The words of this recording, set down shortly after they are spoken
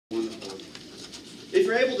if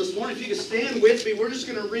you're able this morning, if you can stand with me, we're just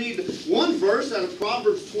going to read one verse out of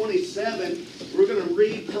Proverbs 27. We're going to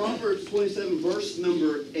read Proverbs 27, verse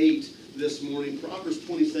number 8 this morning. Proverbs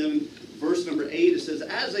 27, verse number 8. It says,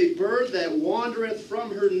 "As a bird that wandereth from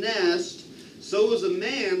her nest, so is a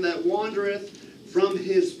man that wandereth from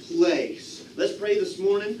his place." Let's pray this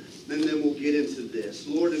morning, and then we'll get into this.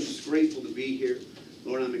 Lord, I'm just grateful to be here.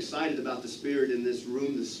 Lord, I'm excited about the Spirit in this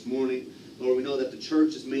room this morning. Lord, we know that the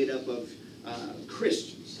church is made up of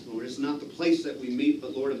Christians. Lord, it's not the place that we meet,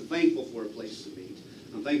 but Lord, I'm thankful for a place to meet.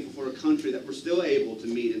 I'm thankful for a country that we're still able to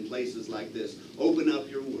meet in places like this. Open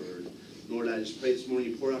up your word. Lord, I just pray this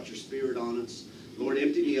morning you pour out your Spirit on us. Lord,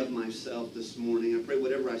 empty me of myself this morning. I pray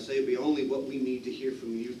whatever I say be only what we need to hear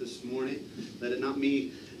from you this morning. Let it not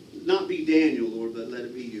be Daniel, Lord, but let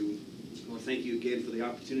it be you. Lord, thank you again for the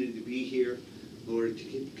opportunity to be here. Lord,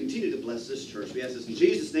 continue to bless this church. We ask this in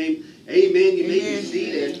Jesus' name. Amen. You may be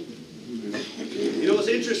seated. You know, it's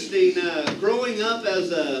interesting, growing up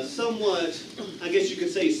as a somewhat, I guess you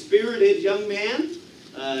could say, spirited young man,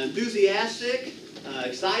 enthusiastic,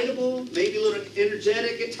 excitable, maybe a little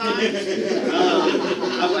energetic at times.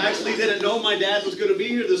 I actually didn't know my dad was going to be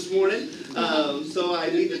here this morning, so I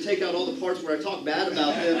need to take out all the parts where I talk bad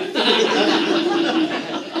about him.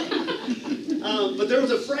 But there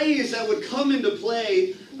was a phrase that would come into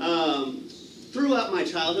play throughout my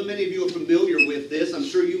childhood. Many of you are familiar with this. I'm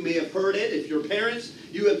sure you may have heard it. If you're parents,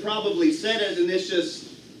 you have probably said it, and it's just,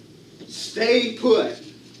 stay put.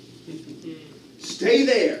 Stay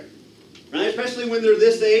there. Right? Especially when they're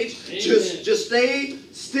this age. Just stay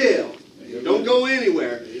still. Amen. Don't go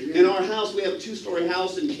anywhere. Amen. In our house, we have a 2-story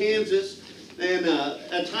house in Kansas. And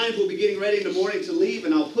at times we'll be getting ready in the morning to leave,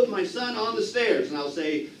 and I'll put my son on the stairs, and I'll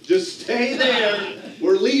say, just stay there.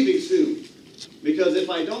 We're leaving soon. Because if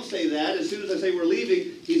I don't say that, as soon as I say we're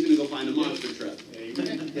leaving, he's going to go find a monster truck.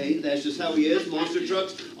 Okay, that's just how he is. Monster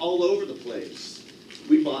trucks all over the place.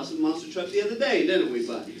 We bought some monster truck the other day, didn't we,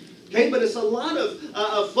 bud? Okay, but it's a lot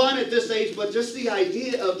of fun at this age, but just the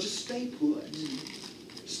idea of just stay put.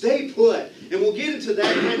 Stay put. And we'll get into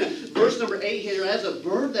that kind of verse number 8 here. "As a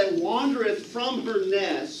bird that wandereth from her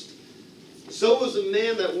nest, so is a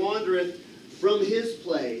man that wandereth from his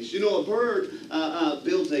place." You know, a bird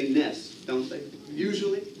builds a nest, don't they?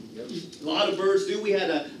 Usually. Yep. A lot of birds do. We had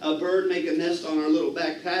a bird make a nest on our little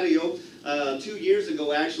back patio 2 years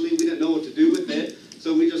ago, actually. We didn't know what to do with it,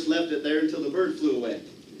 so we just left it there until the bird flew away.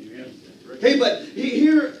 Okay, but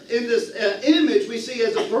here in this image, we see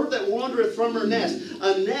as a bird that wandereth from her nest.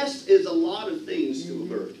 A nest is a lot of things to a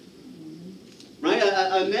bird. Right?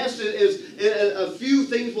 A nest is a few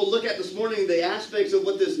things we'll look at this morning, the aspects of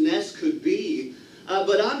what this nest could be.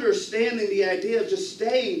 But understanding the idea of just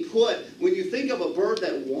staying put, when you think of a bird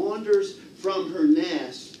that wanders from her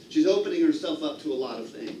nest, she's opening herself up to a lot of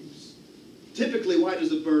things. Typically, why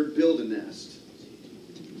does a bird build a nest?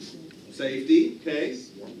 Safety, okay.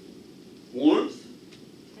 Warmth.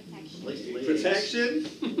 Protection.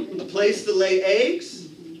 A place to lay eggs.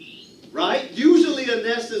 Right? Usually a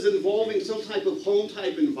nest is involving some type of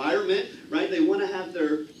home-type environment. Right? They want to have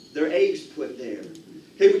their eggs put there.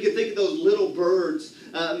 Okay, we can think of those little birds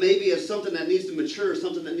maybe as something that needs to mature,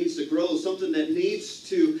 something that needs to grow, something that needs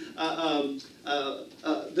to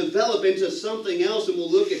develop into something else, and we'll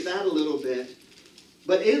look at that a little bit.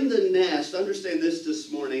 But in the nest, understand this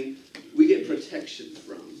morning, we get protection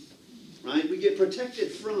from. Right? We get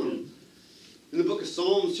protected from. In the book of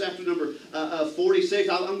Psalms, chapter number 46,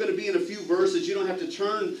 I'm going to be in a few verses. You don't have to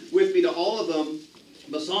turn with me to all of them.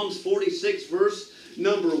 But Psalms 46, verse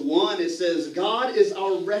number 1, it says, "God is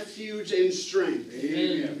our refuge and strength,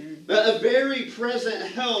 Amen. A very present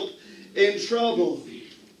help in trouble.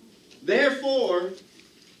 Therefore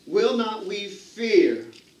will not we fear,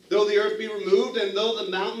 though the earth be removed, and though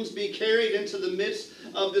the mountains be carried into the midst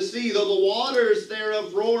of the sea, though the waters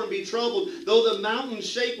thereof roar and be troubled, though the mountains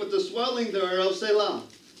shake with the swelling thereof, Selah."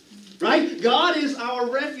 Right? God is our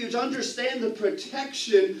refuge. Understand the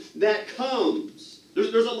protection that comes.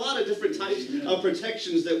 There's a lot of different types of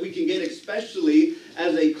protections that we can get, especially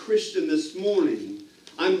as a Christian this morning.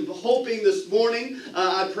 I'm hoping this morning,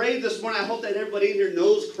 I prayed this morning, I hope that everybody in here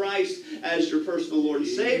knows Christ as your personal Lord and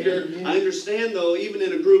Savior. Amen. I understand, though, even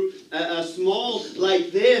in a group small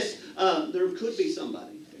like this, there could be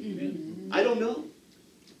somebody. Amen. I don't know.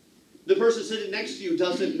 The person sitting next to you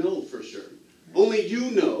doesn't know for sure. Only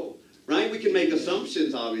you know. Right? We can make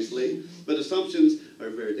assumptions, obviously, but assumptions are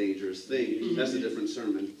a very dangerous thing. That's a different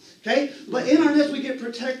sermon. Okay? But in our nest, we get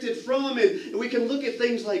protected from, and we can look at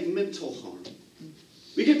things like mental harm.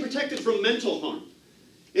 We get protected from mental harm.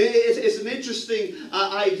 It's an interesting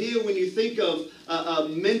idea when you think of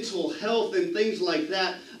mental health and things like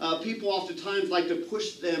that. people oftentimes like to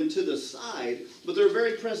push them to the side, but they're a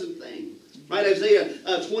very present thing. Right? Isaiah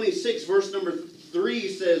 26, verse number 3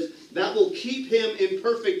 says, that will keep him in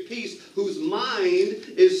perfect peace, whose mind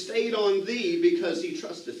is stayed on thee, because he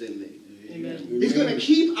trusteth in thee. Amen. He's going to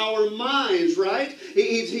keep our minds, right?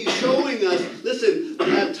 He's showing us, listen,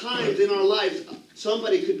 at times in our lives,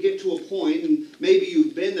 somebody could get to a point, and maybe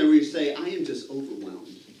you've been there, where you say, I am just overwhelmed.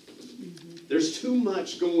 There's too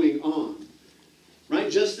much going on. Right?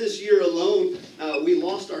 Just this year alone, we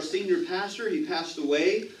lost our senior pastor. He passed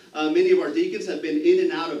away. Many of our deacons have been in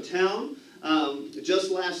and out of town. Just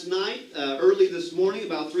last night, early this morning,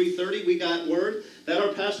 about 3:30, we got word that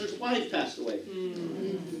our pastor's wife passed away.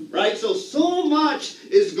 Right? So much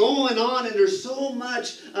is going on, and there's so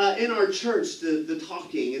much in our church, the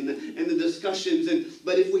talking and the discussions.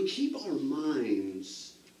 But if we keep our minds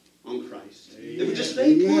on Christ, if we just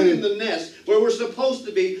stay put in the nest where we're supposed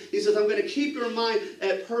to be, he says, I'm going to keep your mind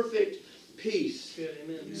at perfect peace.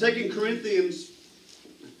 2 Corinthians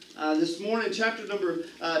this morning, chapter number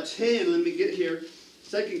 10, let me get here.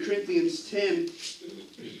 2 Corinthians 10,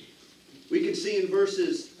 we can see in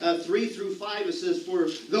verses 3 through 5, it says, for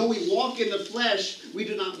though we walk in the flesh, we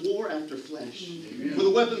do not war after flesh. Amen. For the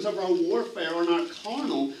weapons of our warfare are not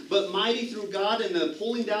carnal, but mighty through God in the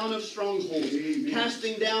pulling down of strongholds,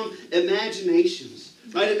 casting down imaginations.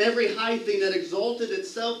 Right, and every high thing that exalted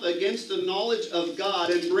itself against the knowledge of God,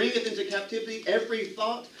 and bringeth into captivity every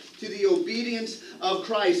thought to the obedience of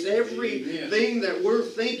Christ. Everything that we're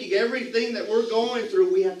thinking, everything that we're going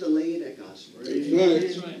through, we have to lay it at God's feet.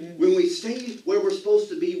 That's right. When we stay where we're supposed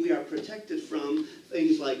to be, we are protected from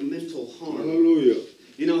things like mental harm. Hallelujah.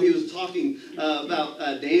 You know, he was talking about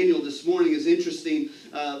Daniel this morning. It's interesting.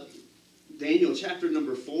 Daniel chapter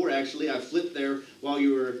number 4, actually. I flipped there while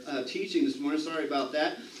you were teaching this morning. Sorry about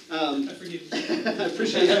that. I forgive you. I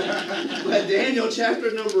appreciate it. But Daniel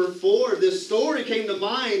chapter number 4, this story came to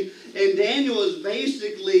mind, and Daniel is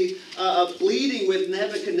basically pleading with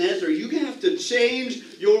Nebuchadnezzar. You have to change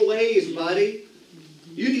your ways, buddy.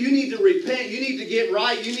 You need to repent. You need to get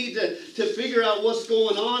right. You need to figure out what's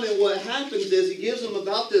going on. And what happens is he gives them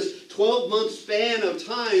about this 12-month span of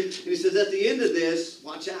time, and he says, at the end of this,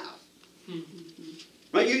 watch out.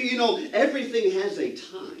 Right? You know, everything has a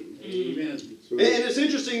time. Amen. And it's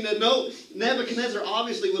interesting to note, Nebuchadnezzar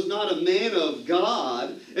obviously was not a man of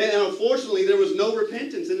God, and unfortunately there was no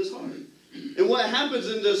repentance in his heart. And what happens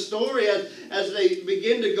in this story as they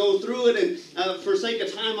begin to go through it, and for sake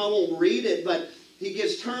of time I won't read it, but he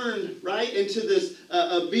gets turned right into this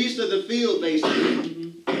a beast of the field,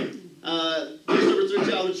 basically. Verse number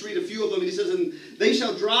 3, I'll just read a few of them. And he says, and they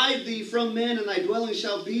shall drive thee from men, and thy dwelling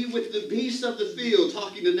shall be with the beasts of the field,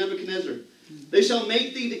 talking to Nebuchadnezzar. They shall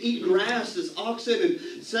make thee to eat grass as oxen,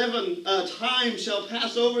 and 7 times shall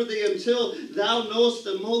pass over thee, until thou knowest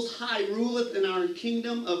the Most High ruleth in our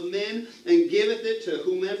kingdom of men, and giveth it to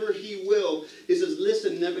whomever he will. He says,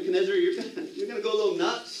 listen, Nebuchadnezzar, you're going to go a little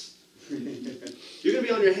nuts. You're going to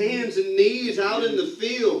be on your hands and knees out in the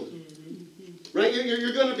field. Right?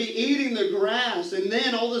 You're going to be eating the grass. And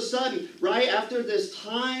then all of a sudden, right after this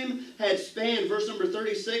time had spanned, verse number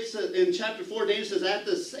 36 in chapter 4, Daniel says, at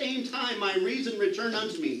the same time my reason returned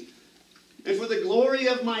unto me. And for the glory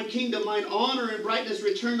of my kingdom, mine honor and brightness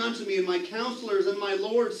returned unto me, and my counselors and my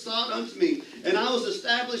lords sought unto me. And I was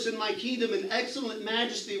established in my kingdom, and excellent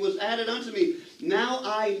majesty was added unto me. Now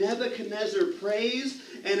I, Nebuchadnezzar, praise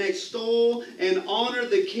and extol and honor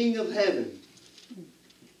the King of heaven.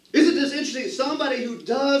 Isn't this interesting? Somebody who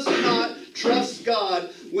does not trust God,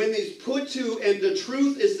 when he's put to and the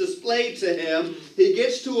truth is displayed to him, he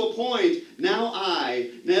gets to a point, now I,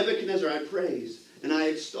 Nebuchadnezzar, I praise and I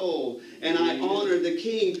extol and I honor the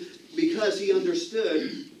king, because he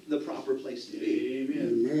understood the proper place to be.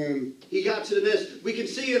 Amen. He got to the nest. We can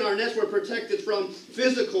see in our nest we're protected from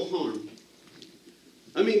physical harm.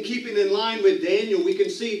 I mean, keeping in line with Daniel, we can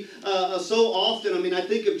see so often, I mean, I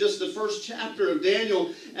think of just the first chapter of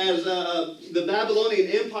Daniel as the Babylonian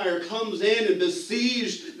Empire comes in and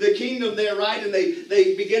besieged the kingdom there, right? And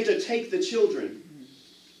they begin to take the children.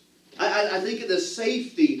 I think of the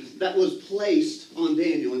safety that was placed on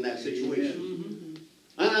Daniel in that situation.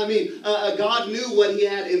 I mean, God knew what he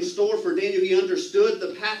had in store for Daniel. He understood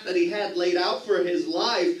the path that he had laid out for his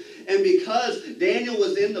life. And because Daniel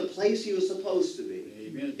was in the place he was supposed to be.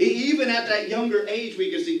 Even at that younger age,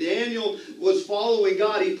 we can see Daniel was following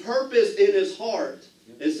God. He purposed in his heart.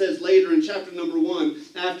 It says later in chapter number 1,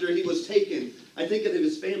 after he was taken, I think of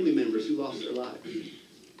his family members who lost their lives.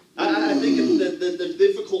 I think of the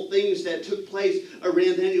difficult things that took place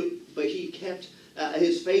around Daniel, but he kept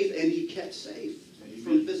his faith and he kept safe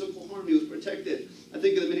from physical harm. He was protected. I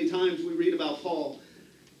think of the many times we read about Paul.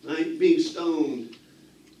 right? Being stoned,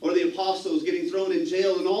 or the apostles getting thrown in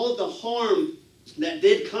jail, and all of the harm that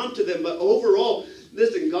did come to them. But overall,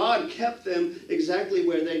 listen, God kept them exactly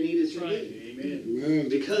where they needed to be. Amen.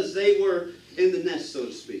 Because they were in the nest, so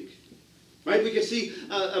to speak. Right? We can see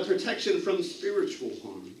a protection from spiritual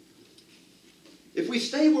harm. If we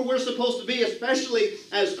stay where we're supposed to be, especially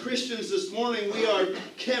as Christians this morning, we are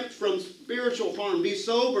kept from spiritual harm. Be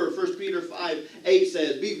sober, 1 Peter 5:8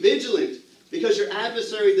 says. Be vigilant, because your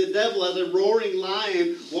adversary, the devil, as a roaring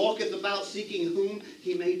lion, walketh about seeking whom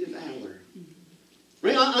he may devour.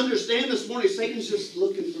 Right? I understand this morning, Satan's just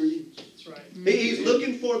looking for you. That's right. He's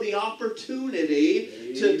looking for the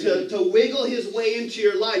opportunity to wiggle his way into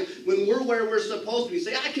your life when we're where we're supposed to be.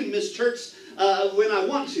 Say, I can miss church when I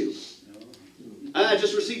want to. I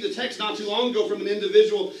just received a text not too long ago from an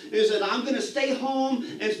individual who said, I'm going to stay home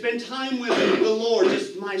and spend time with the Lord,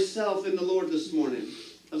 just myself and the Lord this morning.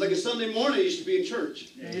 I was like, a Sunday morning, you should be in church.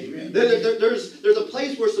 Amen. There's a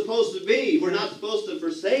place we're supposed to be. We're not supposed to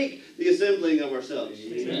forsake the assembling of ourselves.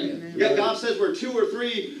 Amen. Yeah, God says where 2 or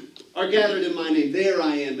 3 are gathered in my name, there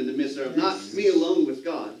I am in the midst thereof. Not me alone with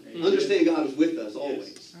God. Amen. Understand God is with us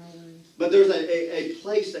always. But there's a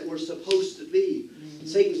place that we're supposed to be.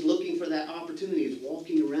 Satan's looking for that opportunity. He's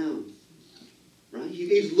walking around. Right?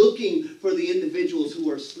 He's looking for the individuals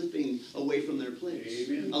who are slipping away from their place.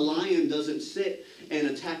 Amen. A lion doesn't sit and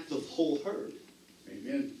attack the whole herd.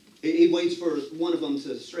 Amen. He waits for one of them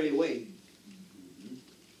to stray away.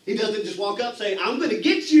 He doesn't just walk up saying, I'm going to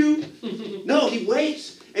get you. No, he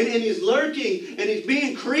waits and he's lurking and he's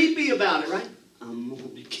being creepy about it, right? I'm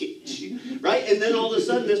going to get you. Right? And then all of a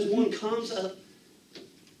sudden this one comes up.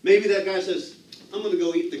 Maybe that guy says, I'm going to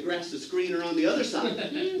go eat the grass that's greener on the other side.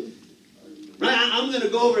 Right? I'm going to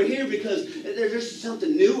go over here because there's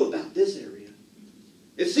something new about this area.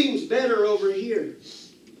 It seems better over here.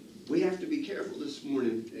 We have to be careful this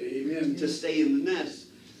morning. Amen. To stay in the nest.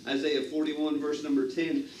 Isaiah 41 verse number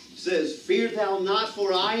 10 says, Fear thou not,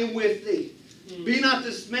 for I am with thee. Be not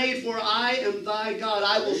dismayed, for I am thy God.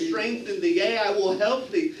 I will strengthen thee. Yea, I will help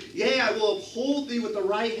thee. Yea, I will uphold thee with the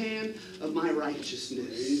right hand of my righteousness.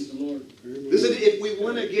 Praise the Lord. Listen, if we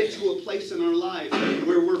want to get to a place in our lives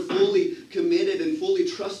where we're fully committed and fully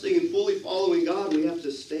trusting and fully following God, we have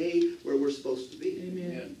to stay where we're supposed to be.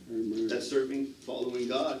 Amen. That's serving, following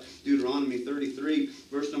God. Deuteronomy 33,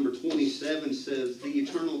 verse number 27 says, The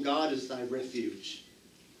eternal God is thy refuge.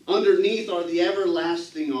 Underneath are the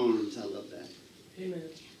everlasting arms. I love that. Amen.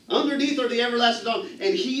 Underneath are the everlasting arms.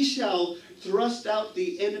 And he shall thrust out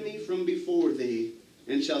the enemy from before thee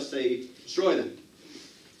and shall say, Destroy them.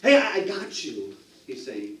 Hey, I got you, he's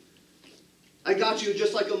saying. I got you,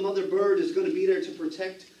 just like a mother bird is going to be there to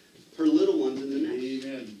protect her little ones in the nest.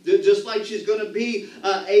 Amen. Just like she's going to be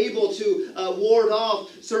able to ward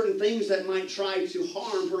off certain things that might try to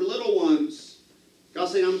harm her little ones.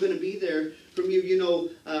 God's saying, I'm going to be there from you. You know,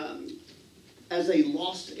 as a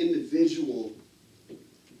lost individual,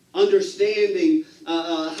 understanding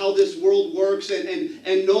how this world works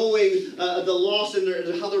and knowing the lost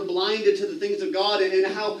and how they're blinded to the things of God and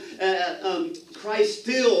how Christ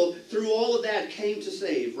still, through all of that, came to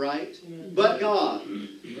save, right? Amen. But God.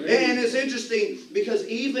 And it's interesting because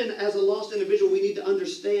even as a lost individual, we need to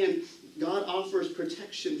understand God offers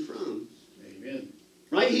protection from. Amen.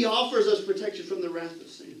 Right? He offers us protection from the wrath of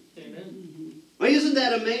sin. Amen. Right? Isn't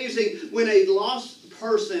that amazing when a lost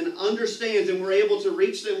person understands and we're able to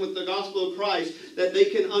reach them with the gospel of Christ, that they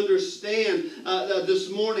can understand this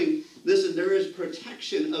morning, listen, there is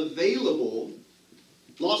protection available.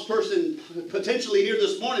 Lost person potentially here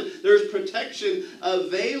this morning, there's protection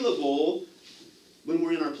available when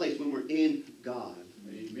we're in our place, when we're in God.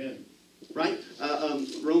 Amen. Right?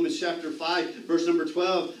 Romans chapter 5, verse number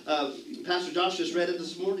 12. Pastor Josh just read it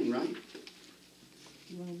this morning, right?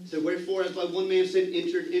 So wherefore, as by one man sin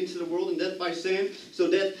entered into the world, and death by sin,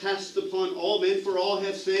 so death passed upon all men, for all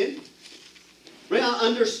have sinned. Right?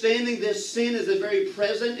 Understanding this sin is a very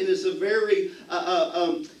present and is a very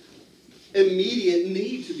immediate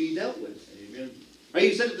need to be dealt with. Amen. Right?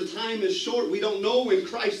 He said that the time is short. We don't know when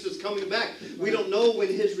Christ is coming back. We don't know when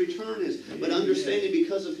his return is. But understanding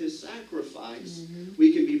because of his sacrifice,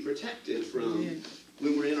 we can be protected from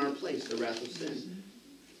when we're in our place, the wrath of sin.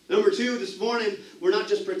 Number 2, this morning, we're not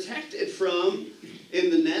just protected from in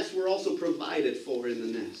the nest, we're also provided for in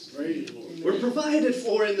the nest. Praise the Lord. We're provided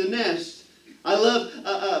for in the nest. I love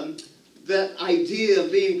that idea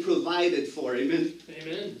of being provided for. Amen.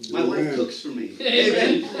 Amen. My wife cooks for me.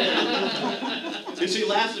 Amen. And she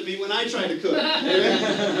laughs at me when I try to cook.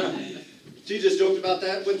 Amen. She just joked about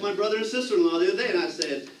that with my brother and sister-in-law the other day, and I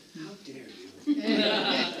said, how dare you?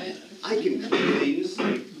 I can cook things.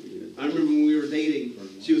 I remember when we were dating,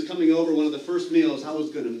 she was coming over. One of the first meals I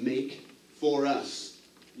was going to make for us,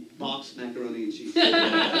 boxed macaroni and cheese.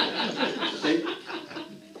 Okay?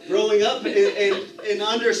 Growing up and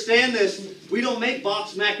understand this, we don't make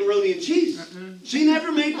boxed macaroni and cheese. She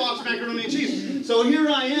never made boxed macaroni and cheese. So here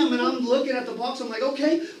I am, and I'm looking at the box. I'm like,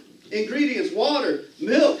 okay, ingredients, water,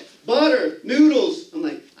 milk, butter, noodles. I'm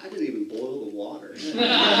like, I didn't even boil the water.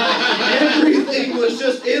 Everything was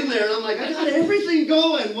just in there. And I'm like, I got everything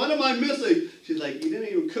going. What am I missing? She's like, you didn't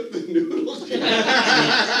even cook the noodles.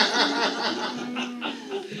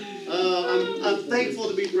 I'm thankful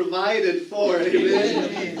to be provided for.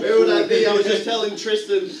 Amen. Where would I be? I was just telling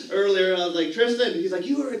Tristan earlier. I was like, Tristan, he's like,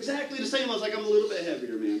 you are exactly the same. I was like, I'm a little bit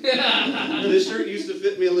heavier, man. This shirt used to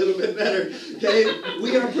fit me a little bit better. Okay,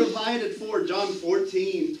 we are provided for. John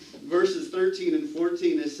 14, verses 13 and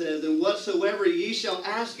 14, it says, and whatsoever ye shall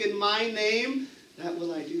ask in my name, that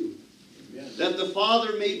will I do. Amen. That the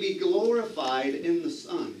Father may be glorified in the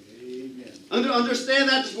Son. Understand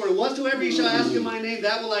that this morning. Whatsoever ye shall ask in my name,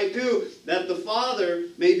 that will I do, that the Father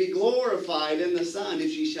may be glorified in the Son.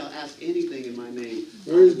 If ye shall ask anything in my name,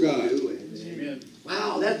 praise God. Do it. Amen.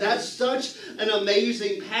 Wow, that's such an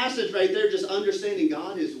amazing passage right there. Just understanding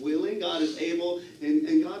God is willing, God is able,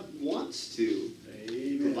 and God wants to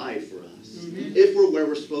provide for us. Mm-hmm. If we're where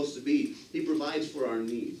we're supposed to be. He provides for our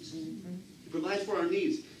needs. Mm-hmm. He provides for our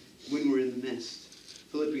needs when we're in the midst.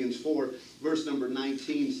 Philippians 4, verse number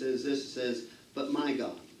 19 says this, it says, but my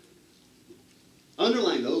God.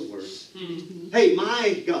 Underline those words. Mm-hmm. Hey,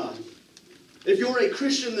 my God. If you're a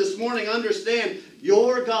Christian this morning, understand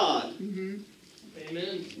your God. Mm-hmm.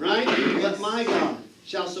 Amen. Right? But my God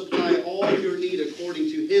shall supply all your need according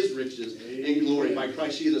to his riches and glory by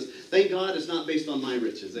Christ Jesus. Thank God it's not based on my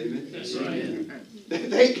riches. Amen. That's right.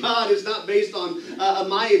 Thank God it's not based on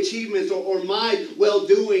my achievements or my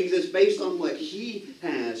well-doings. It's based on what he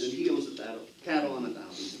has. And he owns a cattle on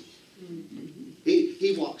 1,000. Mm-hmm.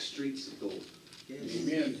 He walks streets of gold. Yes.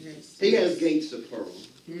 Amen. Yes. He has gates of pearl.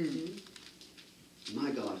 Mm-hmm. My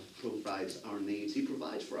God provides our needs. He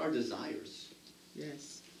provides for our desires.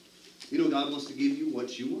 Yes. You know, God wants to give you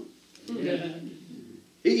what you want. Yeah.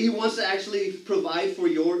 He wants to actually provide for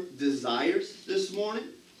your desires this morning.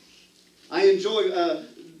 I enjoy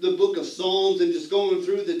the book of Psalms and just going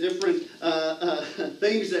through the different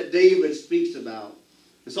things that David speaks about.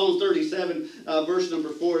 In Psalms 37, verse number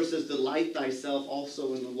 4, it says, delight thyself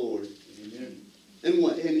also in the Lord. Amen. And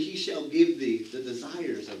what? And he shall give thee the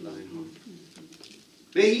desires of thine heart.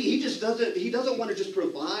 Man, he doesn't want to just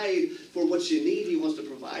provide for what you need. He wants to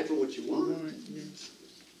provide for what you want. Yes.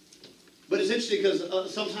 But it's interesting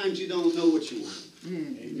because sometimes you don't know what you want.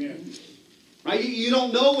 Amen. Right? You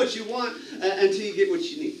don't know what you want until you get what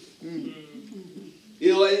you need.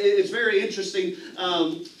 You know, it's very interesting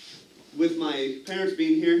with my parents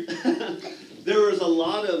being here. There was a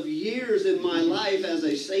lot of years in my life as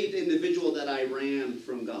a saved individual that I ran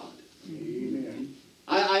from God. Amen.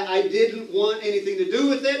 I didn't want anything to do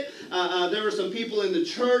with it. There were some people in the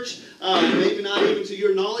church, maybe not even to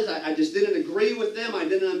your knowledge. I just didn't agree with them. I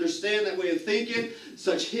didn't understand that way of thinking.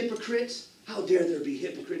 Such hypocrites. How dare there be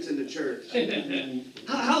hypocrites in the church?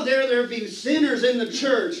 How dare there be sinners in the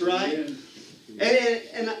church, right?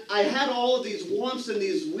 And I had all of these wants and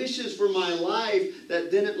these wishes for my life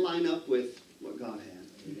that didn't line up with what God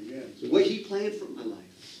had. What he planned for my life.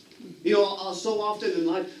 You know, so often in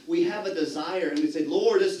life, we have a desire and we say,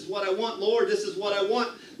 Lord, this is what I want. Lord, this is what I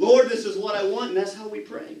want. Lord, this is what I want. And that's how we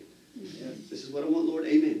pray. This is what I want, Lord.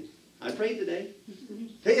 Amen. I prayed today.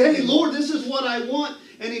 Hey, Lord, this is what I want.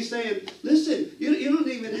 And he's saying, listen, you don't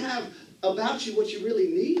even have about you what you really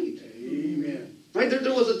need. Amen. Right?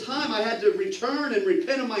 There was a time I had to return and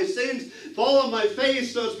repent of my sins, fall on my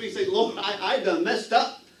face, so to speak, say, Lord, I done messed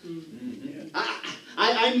up. Mm-hmm.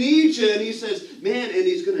 I need you. And he says, man, and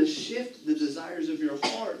he's going to shift the desires of your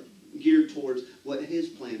heart geared towards what his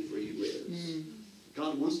plan for you is. Mm.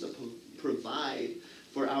 God wants to provide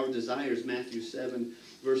for our desires. Matthew 7,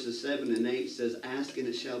 verses 7 and 8 says, ask and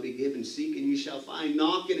it shall be given, seek and you shall find,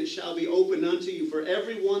 knock and it shall be opened unto you. For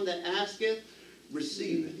everyone that asketh,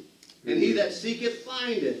 receiveth. And he that seeketh,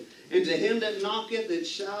 findeth. And to him that knocketh, it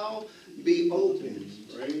shall be opened.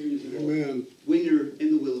 Praise the Lord. When you're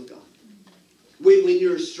in the will of God. When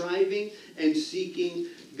you're striving and seeking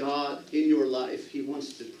God in your life, he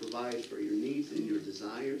wants to provide for your needs and your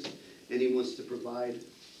desires. And he wants to provide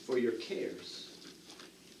for your cares.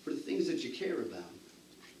 For the things that you care about.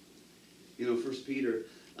 You know, 1 Peter,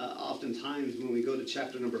 oftentimes when we go to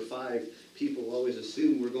chapter number 5, people always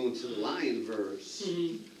assume we're going to the lion verse.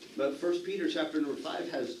 Mm-hmm. But 1 Peter chapter number 5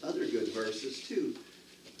 has other good verses too.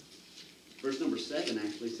 Verse number 7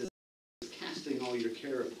 actually says, casting all your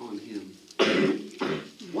care upon him.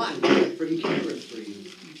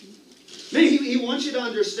 Man, he wants you to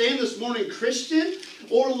understand this morning, Christian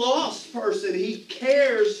or lost person, he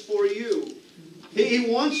cares for you.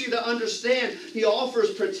 He wants you to understand. He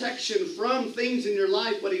offers protection from things in your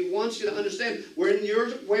life, but he wants you to understand where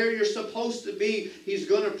you're supposed to be. He's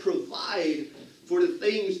going to provide for the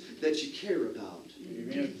things that you care about.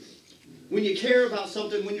 Amen. When you care about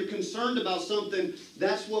something, when you're concerned about something,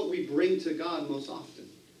 that's what we bring to God most often.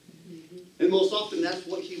 And most often, that's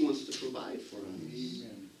what he wants to provide for us.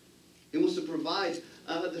 Amen. He wants to provide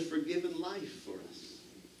the forgiven life for us.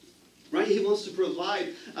 Right? He wants to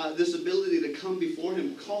provide this ability to come before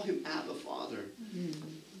him, call him Abba, Father.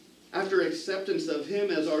 After acceptance of him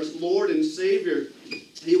as our Lord and Savior,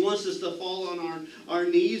 he wants us to fall on our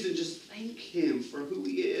knees and just thank him for who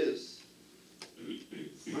he is.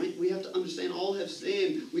 Right? We have to understand all have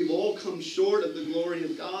sinned. We've all come short of the glory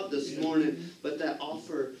of God this morning. But that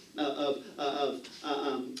offer of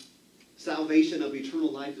salvation, of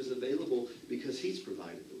eternal life is available because he's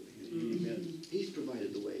provided the way. Amen. He's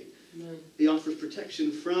provided the way. Amen. He offers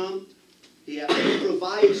protection from. He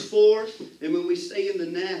provides for. And when we stay in the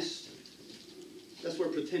nest, that's where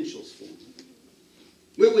potential's formed.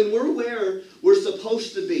 When we're where we're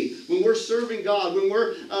supposed to be, when we're serving God, when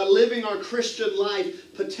we're living our Christian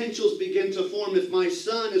life, potentials begin to form. If my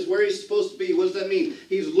son is where he's supposed to be, what does that mean?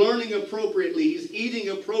 He's learning appropriately. He's eating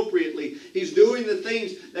appropriately. He's doing the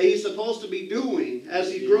things that he's supposed to be doing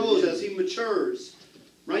as he grows, as he matures.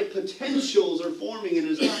 Right? Potentials are forming in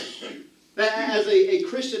his life. As a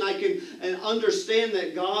Christian, I can understand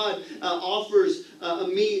that God offers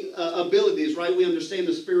me abilities. Right? We understand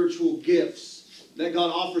the spiritual gifts that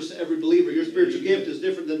God offers to every believer. Your spiritual gift is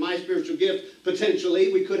different than my spiritual gift.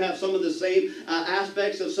 Potentially, we could have some of the same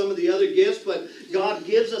aspects of some of the other gifts, but God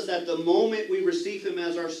gives us at the moment we receive him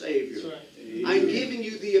as our Savior. That's right. I'm giving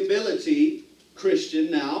you the ability,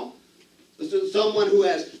 Christian, now, someone who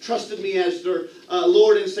has trusted me as their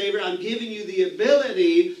Lord and Savior, I'm giving you the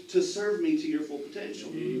ability to serve me to your full potential.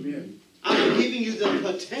 Amen. I'm giving you the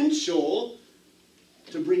potential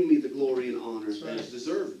to bring me the glory and honor That's that right. is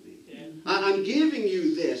deserved of me. Yeah. I'm giving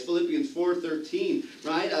you this, Philippians 4:13,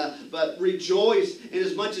 right? But rejoice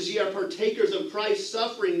inasmuch as ye are partakers of Christ's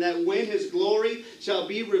suffering, that when his glory shall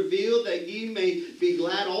be revealed, that ye may be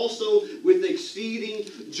glad also with exceeding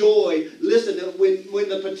joy. Listen, when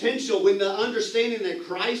the potential, when the understanding that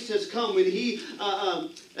Christ has come, when he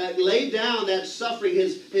laid down that suffering,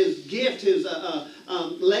 his gift, his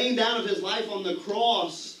laying down of his life on the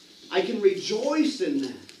cross, I can rejoice in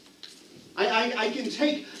that. I can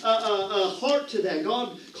take a heart to that.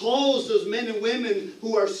 God calls those men and women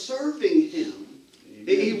who are serving him. Amen.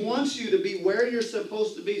 He wants you to be where you're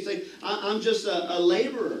supposed to be. Say, I'm just a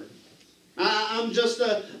laborer. I'm just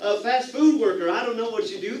a fast food worker. I don't know what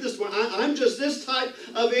you do this morning. I'm just this type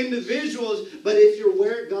of individuals. But if you're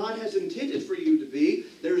where God has intended for you to be,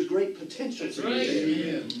 there's great potential for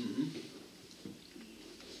you. Amen. Mm-hmm.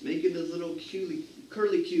 Making those little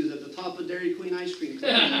curly cues at the top of Dairy Queen ice cream.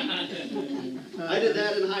 I did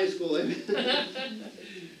that in high school.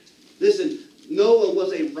 Listen, Noah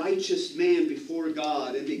was a righteous man before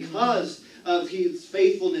God, and because of his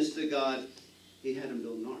faithfulness to God, he had him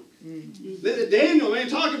build an ark. Daniel, man,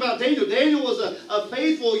 talk about Daniel. Daniel was a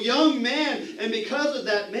faithful young man, and because of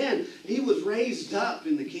that, man, he was raised up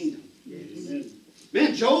in the kingdom. Amen.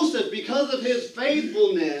 Man, Joseph, because of his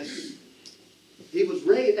faithfulness, he was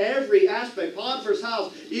raised every aspect, Potiphar's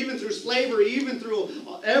house, even through slavery, even through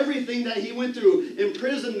everything that he went through,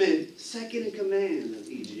 imprisonment, second in command of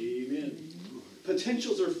Egypt. Amen.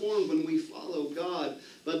 Potentials are formed when we follow God,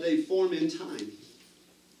 but they form in time.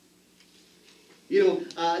 You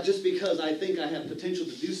know, just because I think I have potential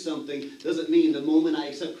to do something doesn't mean the moment I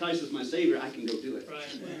accept Christ as my Savior, I can go do it.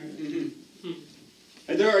 Right.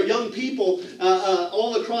 And there are young people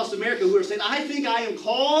all across America who are saying, I think I am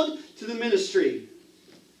called to the ministry.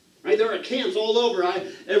 Right? There are camps all over.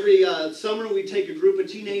 Every summer we take a group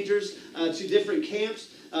of teenagers to different camps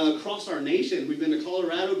across our nation. We've been to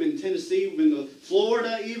Colorado, been to Tennessee, we've been to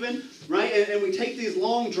Florida even. Right? And we take these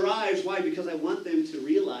long drives. Why? Because I want them to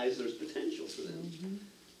realize there's potential for them. Mm-hmm.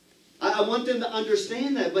 I want them to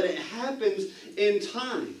understand that, but it happens in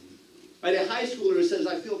time. Right? A high schooler who says,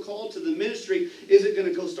 I feel called to the ministry, isn't going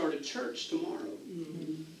to go start a church tomorrow.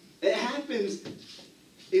 Mm-hmm. It happens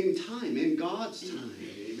in time, in God's time.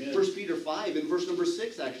 Amen. 1 Peter 5, in verse number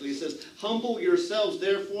 6, actually, it says, humble yourselves,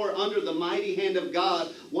 therefore, under the mighty hand of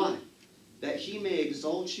God. Why? That he may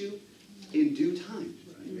exalt you in due time.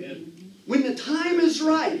 Amen. When the time is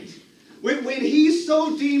right, when he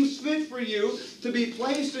so deems fit for you to be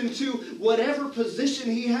placed into whatever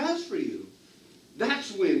position he has for you,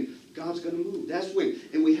 that's when God's going to move. That's when.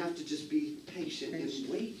 And we have to just be patient and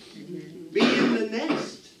wait. Amen.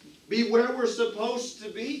 where we're supposed to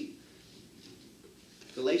be.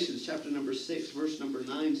 Galatians chapter number 6, verse number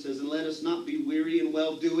 9 says, and let us not be weary in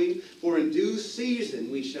well-doing, for in due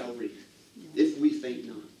season we shall reap, if we faint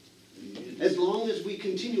not. As long as we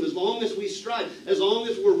continue, as long as we strive, as long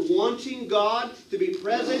as we're wanting God to be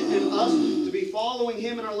present and us to be following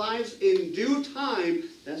Him in our lives, in due time,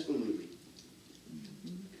 that's when we reap.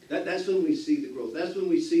 That's when we see the growth. That's when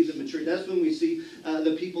we see the maturity. That's when we see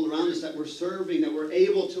the people around us that we're serving, that we're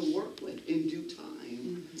able to work with in due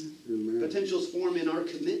time. Mm-hmm. Potentials form in our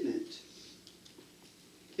commitment.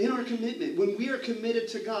 In our commitment. When we are committed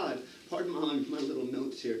to God. Pardon my little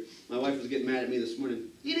notes here. My wife was getting mad at me this morning.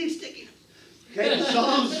 You need sticky. Okay,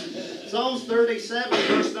 Psalms 37,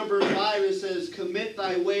 verse number 5, it says, commit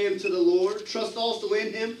thy way unto the Lord. Trust also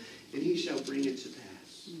in Him, and He shall bring it to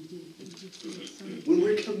pass. When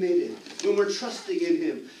we're committed, when we're trusting in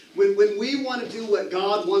Him, when we want to do what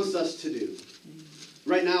God wants us to do.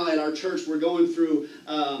 Right now at our church, we're going through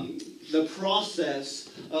the process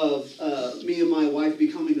of me and my wife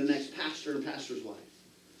becoming the next pastor and pastor's wife.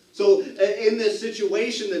 So in this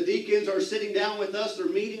situation, the deacons are sitting down with us, they're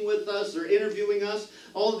meeting with us, they're interviewing us,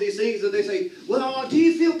 all of these things, and they say, well, do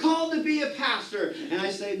you feel called to be a pastor? And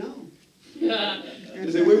I say, no.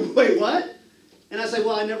 They say, wait, what? And I say,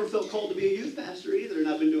 well, I never felt called to be a youth pastor either, and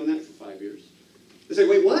I've been doing that for 5 years. They say,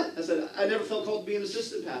 wait, what? I said, I never felt called to be an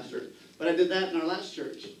assistant pastor, but I did that in our last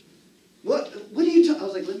church. What are you talking? I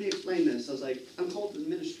was like, let me explain this. I was like, I'm called to the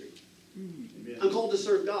ministry. Amen. I'm called to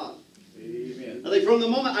serve God. Amen. I think from the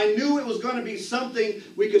moment I knew it was going to be something,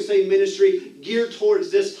 we could say ministry, geared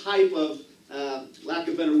towards this type of, lack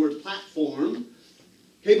of better words, platform.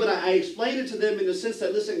 Okay, but I explained it to them in the sense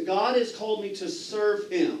that, listen, God has called me to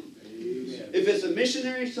serve Him. Amen. If it's a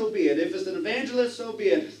missionary, so be it. If it's an evangelist, so be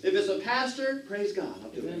it. If it's a pastor, praise God. I'll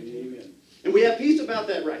do it. Amen. And we have peace about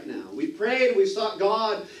that right now. We prayed, we sought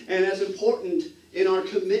God, and that's important in our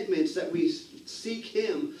commitments that we seek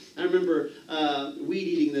Him. I remember weed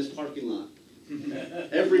eating this parking lot.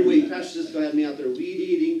 Every week, Pastor Cisco had me out there weed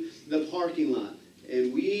eating the parking lot.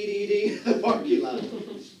 And weed eating the parking lot.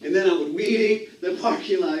 And then I would weed eat the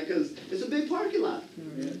parking lot because it's a big parking lot.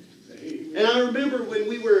 And I remember when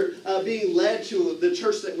we were being led to the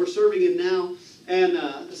church that we're serving in now, and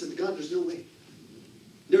I said, God, there's no way.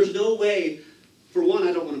 There's no way. For one,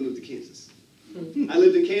 I don't want to move to Kansas. I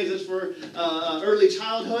lived in Kansas for early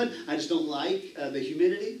childhood. I just don't like the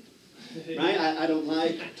humidity. Right? I don't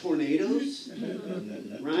like tornadoes.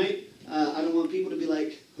 Right? I don't want people to be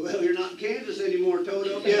like, well, you're not in Kansas anymore,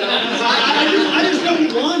 Toto. You know? I just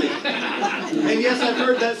don't want it. And yes, I've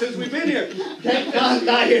heard that since we've been here.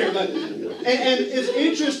 Not here, but... And it's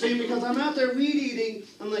interesting because I'm out there weed eating.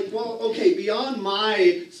 I'm like, well, okay, beyond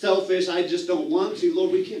my selfish, I just don't want to.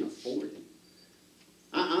 Lord, we can't afford it.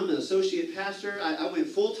 I'm an associate pastor. I went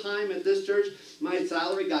full-time at this church. My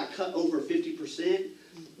salary got cut over 50%.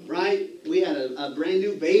 Right? We had a brand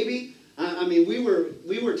new baby. I mean, we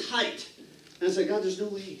were tight. And I said, God, there's no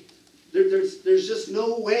way. There's just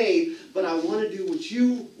no way, but I want to do what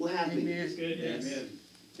you will have me. Amen. Good, yes. Amen.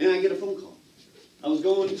 And I get a phone call. I was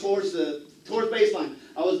going towards baseline.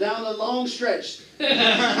 I was down a long stretch.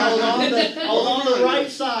 I was on the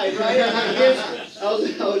right side, right?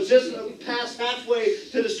 I was just past halfway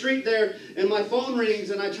to the street there, and my phone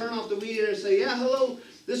rings, and I turn off the weed and say, yeah, hello,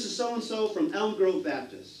 this is so-and-so from Elm Grove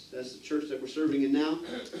Baptist. That's the church that we're serving in now.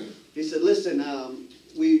 He said, listen,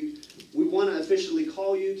 we want to officially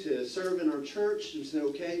call you to serve in our church. And we said,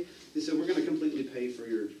 okay. He said, we're going to completely pay for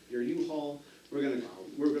your U-Haul. We're going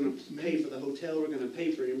to pay for the hotel. We're going to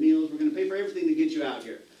pay for your meals. We're going to pay for everything to get you out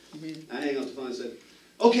here. I hang up the phone and said,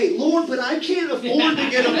 okay, Lord, but I can't afford to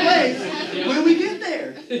get a place when we get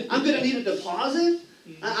there. I'm going to need a deposit.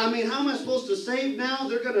 I mean, how am I supposed to save now?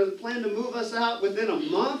 They're going to plan to move us out within a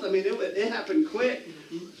month. I mean, it happened quick.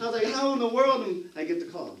 I was like, how in the world? And I get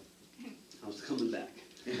the call. I was coming back.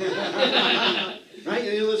 Right?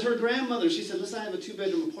 And it was her grandmother. She said, listen, I have a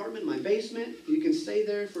 2-bedroom apartment in my basement. You can stay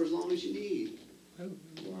there for as long as you need.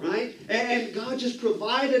 Right? And God just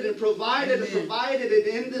provided and provided and provided.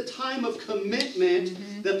 And in the time of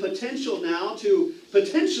commitment, the potential now to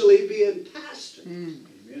potentially be a pastor.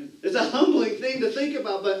 It's a humbling thing to think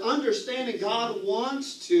about, but understanding God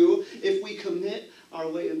wants to if we commit our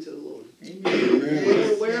way into the Lord.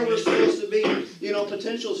 Where we're supposed to be. You know,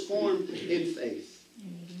 potentials form in faith.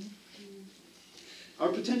 Our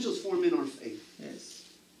potentials form in our faith. Yes.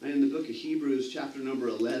 Right, in the book of Hebrews, chapter number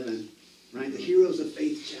 11, right, the heroes of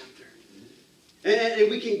faith chapter. And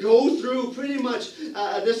we can go through pretty much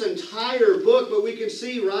this entire book, but we can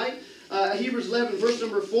see, right, Hebrews 11, verse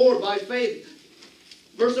number 4, by faith,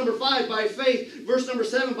 Verse number 5, by faith. Verse number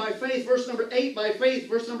 7, by faith. Verse number 8, by faith.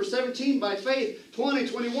 Verse number 17, by faith. 20,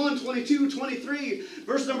 21, 22, 23.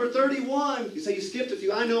 Verse number 31. You say you skipped a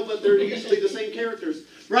few. I know, but they're usually the same characters.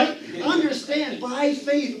 Right? Understand, by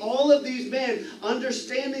faith, all of these men,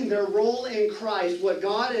 understanding their role in Christ, what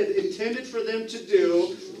God had intended for them to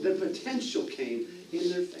do, the potential came in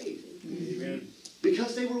their faith. Amen.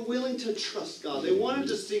 Because they were willing to trust God. They wanted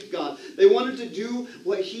to seek God. They wanted to do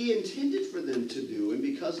what He intended for them to do. And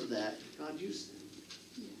because of that, God used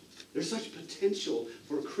them. There's such potential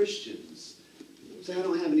for Christians. Say, I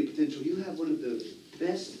don't have any potential. You have one of the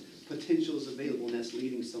best potentials available, and that's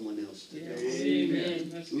leading someone else to God.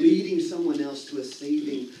 Amen. Leading someone else to a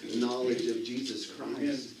saving knowledge of Jesus Christ.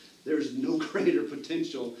 Amen. There's no greater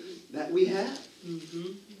potential that we have.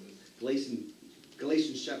 Mm-hmm.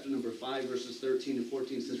 Galatians chapter number 5, verses 13 and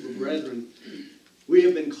 14 says, "For brethren, we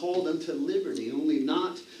have been called unto liberty,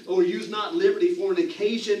 use not liberty for an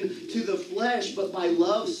occasion to the flesh, but by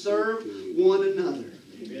love serve one another."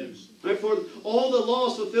 Amen. Right, for all the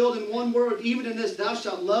law is fulfilled in one word, even in this, thou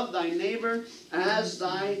shalt love thy neighbor as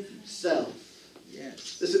thyself.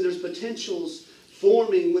 Yes. Listen, there's potentials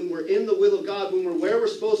forming when we're in the will of God, when we're where we're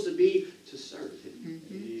supposed to be, to serve Him.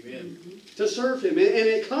 Amen. To serve Him. And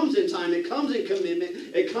it comes in time, it comes in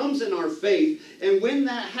commitment, it comes in our faith. And when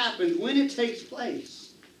that happens, when it takes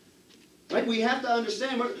place, right, we have to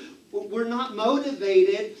understand we're not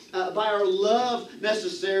motivated by our love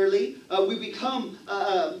necessarily. We become,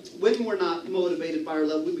 when we're not motivated by our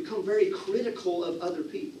love, we become very critical of other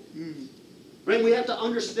people. Right? We have to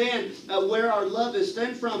understand where our love is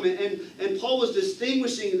stemmed from. And Paul was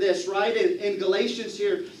distinguishing this, right, in Galatians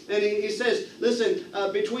here. And he says, listen,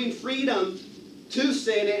 between freedom to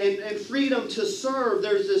sin and freedom to serve,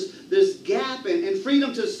 there's this gap. And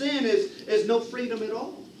freedom to sin is no freedom at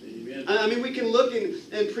all. Amen. I mean, we can look in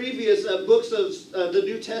previous books of the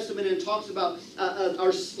New Testament, and it talks about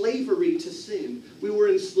our slavery to sin. We were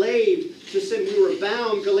enslaved to sin. We were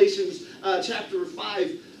bound. Galatians chapter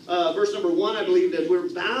 5. Verse number 1, I believe, that we're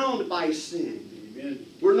bound by sin. Amen.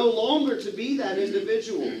 We're no longer to be that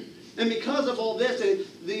individual. And because of all this, and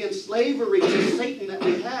the enslavery to Satan that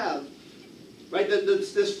we have, right,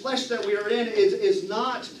 this flesh that we are in is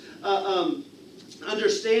not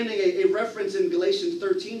understanding a reference in Galatians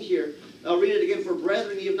 13 here. I'll read it again. "For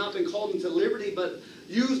brethren, ye have not been called into liberty, but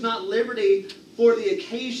use not liberty for the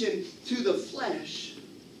occasion to the flesh."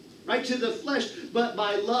 Right, to the flesh, but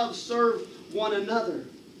by love serve one another.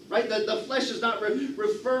 Right? The flesh is not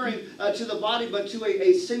referring to the body, but to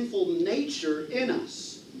a sinful nature in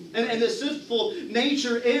us. And the sinful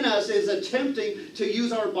nature in us is attempting to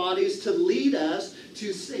use our bodies to lead us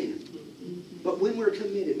to sin. But when we're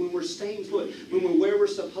committed, when we're staying put, when we're where we're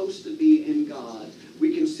supposed to be in God,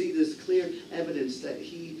 we can see this clear evidence that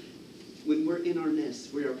when we're in our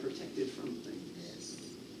nest, we are protected from things.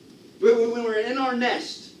 When we're in our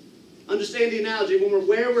nest, understand the analogy. When we're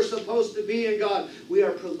where we're supposed to be in God, we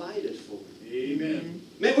are provided for. Amen.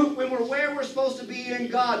 When we're where we're supposed to be in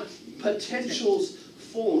God, potentials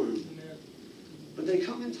form. Amen. But they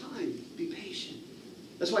come in time. Be patient.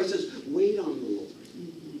 That's why He says, wait on the Lord.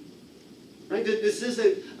 Right? This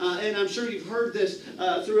isn't, and I'm sure you've heard this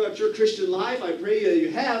throughout your Christian life. I pray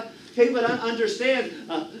you have. Okay, but I understand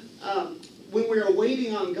when we're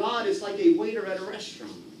waiting on God, it's like a waiter at a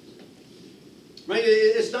restaurant. Right?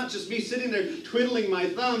 It's not just me sitting there twiddling my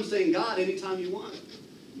thumbs saying, God, anytime you want.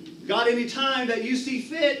 God, anytime that you see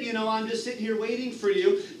fit, I'm just sitting here waiting for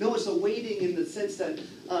you. No, it's a waiting in the sense that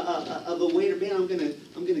of a waiter, man, I'm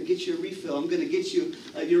gonna get you a refill. I'm gonna get you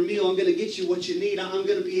your meal. I'm gonna get you what you need. I'm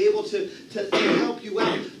gonna be able to help you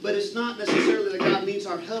out. But it's not necessarily that God needs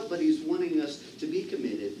our help, but He's wanting us to be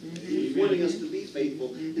committed. He's wanting us to be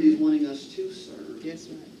faithful, and He's wanting us to serve. That's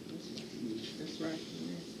right. That's right.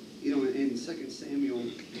 In 2 Samuel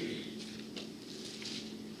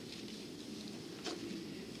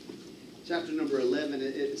chapter number 11,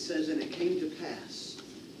 it says, "And it came to pass,"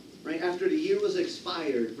 right, after the year was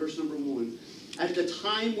expired, verse number 1, "at the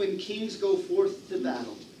time when kings go forth to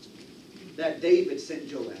battle, that David sent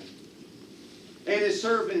Joab, and his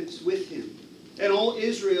servants with him, and all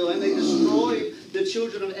Israel, and they destroyed the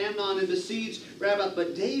children of Ammon and besieged Rabbah.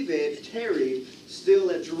 But David tarried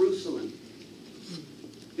still at Jerusalem."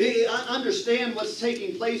 I understand what's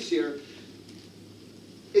taking place here.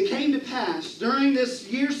 It came to pass during this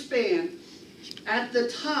year span, at the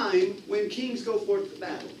time when kings go forth to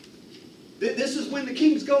battle. This is when the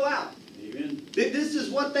kings go out. Amen. This is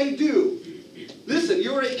what they do. Listen,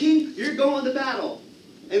 you're a king, you're going to battle.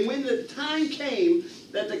 And when the time came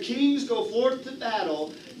that the kings go forth to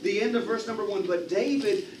battle, the end of verse number 1, "But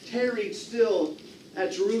David tarried still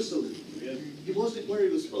at Jerusalem." Amen. He wasn't where he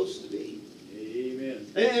was supposed to be. Amen.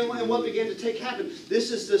 And what began to take happen?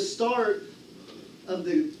 This is the start of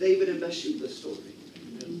the David and Bathsheba story.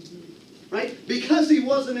 Right? Because he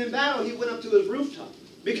wasn't in battle, he went up to his rooftop.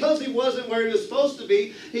 Because he wasn't where he was supposed to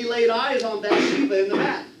be, he laid eyes on Bathsheba in the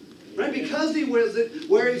back. Right? Because he wasn't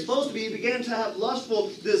where he was supposed to be, he began to have lustful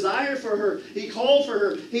desire for her. He called for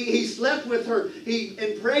her. He slept with her. He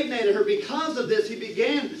impregnated her. Because of this, he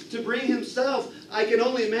began to bring himself, I can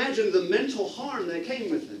only imagine the mental harm that came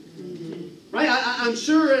with it. Right? I'm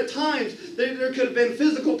sure at times there could have been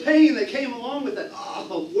physical pain that came along with it.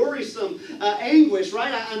 Oh, worrisome anguish,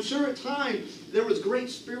 right? I'm sure at times there was great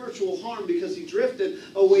spiritual harm because he drifted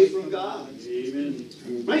away from God. Amen.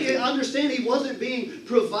 Right? You understand he wasn't being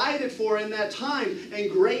provided for in that time,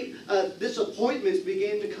 and great disappointments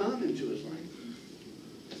began to come into his life.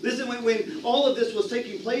 Listen, when all of this was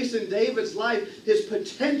taking place in David's life, his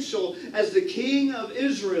potential as the king of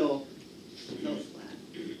Israel fell flat.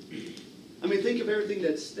 I mean, think of everything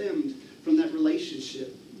that stemmed from that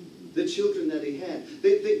relationship. The children that he had.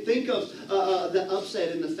 Think of the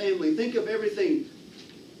upset in the family. Think of everything.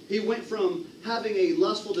 He went from having a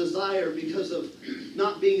lustful desire because of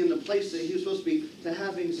not being in the place that he was supposed to be, to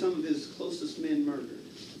having some of his closest men murdered.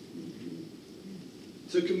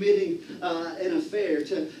 To committing an affair,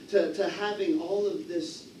 to having all of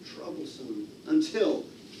this troublesome until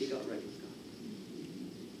he got right with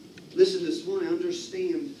God. Listen, this morning,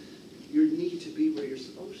 understand your need to be where you're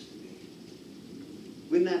supposed to be.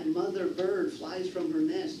 When that mother bird flies from her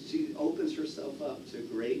nest, she opens herself up to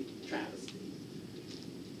great travesty.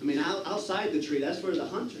 I mean, outside the tree, that's where the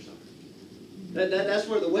hunters are. That's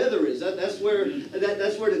where the weather is. That's where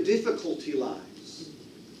the difficulty lies.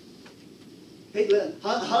 Hey,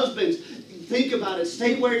 husbands, think about it.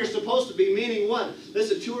 Stay where you're supposed to be, meaning what?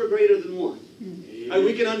 Listen, two are greater than one. Right,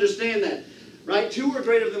 we can understand that. Right? Two are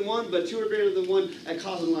greater than one, but two are greater than one at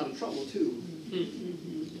causing a lot of trouble, too.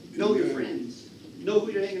 Know your friends. Know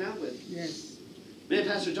who you're hanging out with. Yes. Man,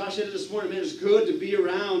 Pastor Josh said it this morning, man, it's good to be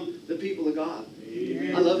around the people of God.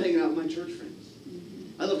 Amen. I love hanging out with my church friends.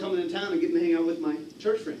 I love coming in town and getting to hang out with my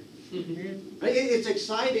church friends. Right? It's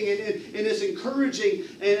exciting and it's encouraging.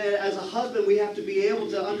 And as a husband, we have to be able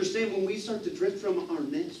to understand when we start to drift from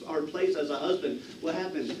our place as a husband, what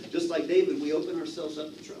happens? Just like David, we open ourselves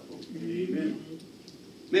up to trouble. Amen.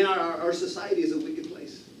 Man, our society is a wicked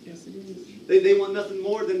place. Yes, it is. They want nothing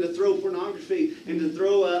more than to throw pornography and to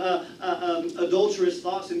throw adulterous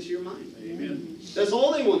thoughts into your mind. Amen. That's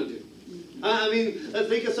all they want to do. I mean,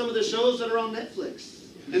 think of some of the shows that are on Netflix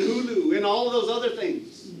and Hulu and all of those other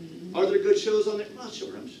things. Are there good shows on there? Well,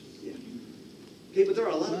 sure, I'm sure. Yeah. Okay, but there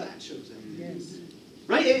are a lot of bad shows out there. Yes.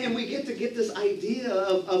 Right? And we get this idea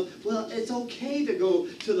of, well, it's okay to go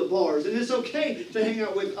to the bars, and it's okay to hang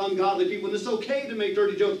out with ungodly people, and it's okay to make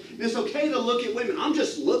dirty jokes, and it's okay to look at women. I'm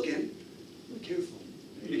just looking. Be careful.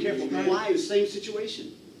 Be careful. Right. Wives, same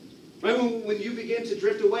situation. Right? When you begin to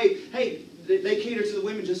drift away, hey, they cater to the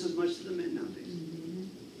women just as much as the men nowadays.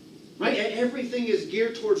 Right? Everything is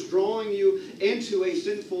geared towards drawing you into a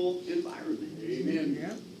sinful environment. Amen.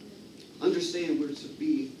 Yeah. Understand we're to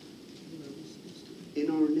be in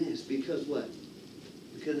our nest. Because what?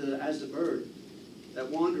 Because as the bird that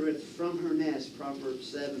wandereth from her nest,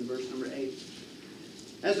 Proverbs 7, verse number 8.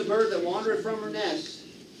 As the bird that wandereth from her nest,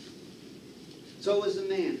 so is the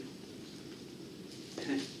man.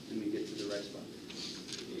 Let me get to the right spot.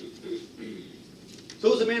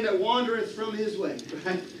 So is the man that wandereth from his way.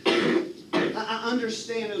 Right? I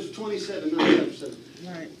understand it was 27, not chapter 7.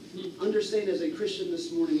 Right. Understand as a Christian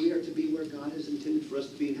this morning, we are to be where God has intended for us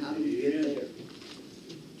to be. And how do we get there?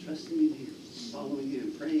 Trusting in Him, following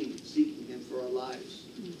Him, praying, seeking Him for our lives.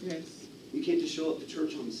 Yes. You can't just show up to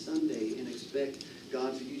church on Sunday and expect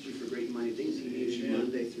God to use you for great and mighty things. He needs you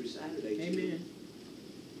Monday through Saturday too. Amen.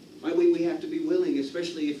 Right? We have to be willing,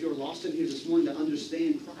 especially if you're lost in here this morning, to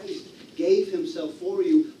understand Christ gave Himself for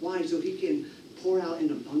you. Why? So He can pour out an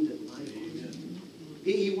abundant life on you.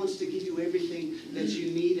 He wants to give you everything that you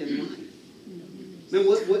need in life. Man,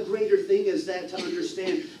 what greater thing is that to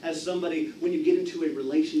understand as somebody when you get into a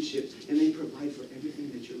relationship and they provide for everything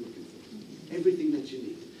that you're looking for, everything that you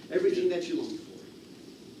need, everything that you long for.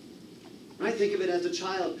 Right? Think of it as a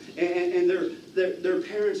child and their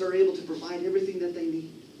parents are able to provide everything that they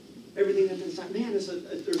need, everything that they desire. Man, there's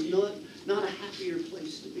not a happier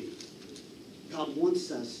place to be. God wants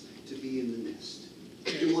us to be in the nest.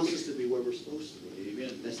 He wants us to be where we're supposed to be.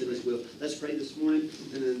 Amen. That's in His will. Let's pray this morning,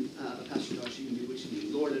 and then Pastor Josh, you can do what you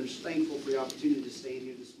need. Lord, I'm just thankful for your opportunity to stand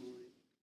here this morning.